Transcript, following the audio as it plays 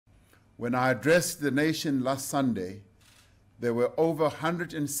When I addressed the nation last Sunday, there were over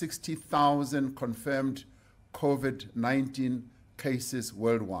 160,000 confirmed COVID-19 cases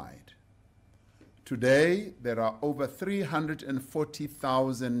worldwide. Today, there are over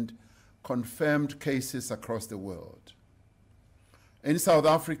 340,000 confirmed cases across the world. In South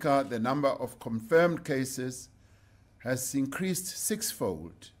Africa, the number of confirmed cases has increased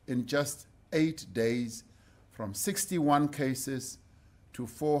sixfold in just 8 days, from 61 cases to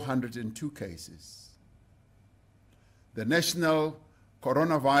 402 cases. The National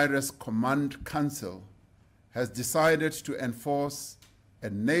Coronavirus Command Council has decided to enforce a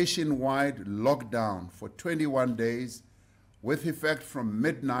nationwide lockdown for 21 days with effect from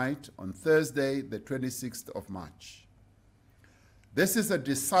midnight on Thursday, the 26th of March. This is a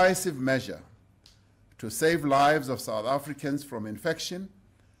decisive measure to save lives of South Africans from infection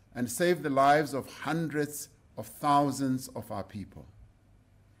and save the lives of hundreds of thousands of our people.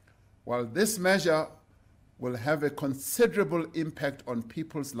 While this measure will have a considerable impact on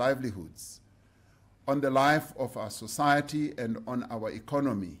people's livelihoods, on the life of our society and on our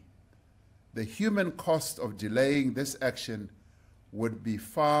economy, the human cost of delaying this action would be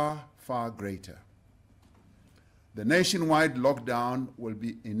far, far greater. The nationwide lockdown will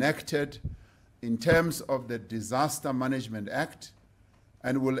be enacted in terms of the Disaster Management Act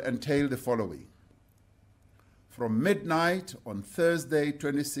and will entail the following. From midnight on Thursday,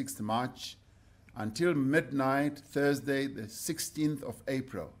 26th March, until midnight Thursday, the 16th of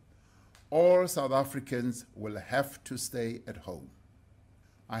April, all South Africans will have to stay at home.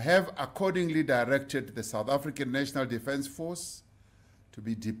 I have accordingly directed the South African National Defence Force to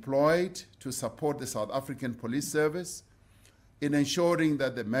be deployed to support the South African Police Service in ensuring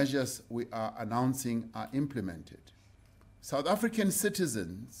that the measures we are announcing are implemented. South African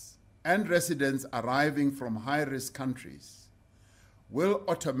citizens and residents arriving from high-risk countries will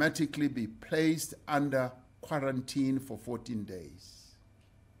automatically be placed under quarantine for 14 days.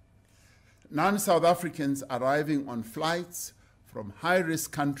 Non-South Africans arriving on flights from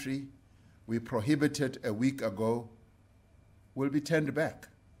high-risk country we prohibited a week ago will be turned back.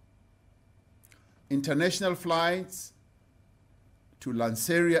 International flights to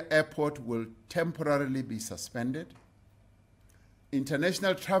Lanseria Airport will temporarily be suspended.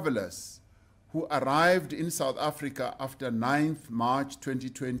 International travelers who arrived in South Africa after 9th March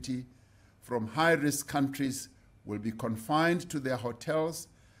 2020 from high-risk countries will be confined to their hotels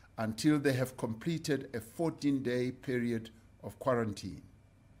until they have completed a 14-day period of quarantine.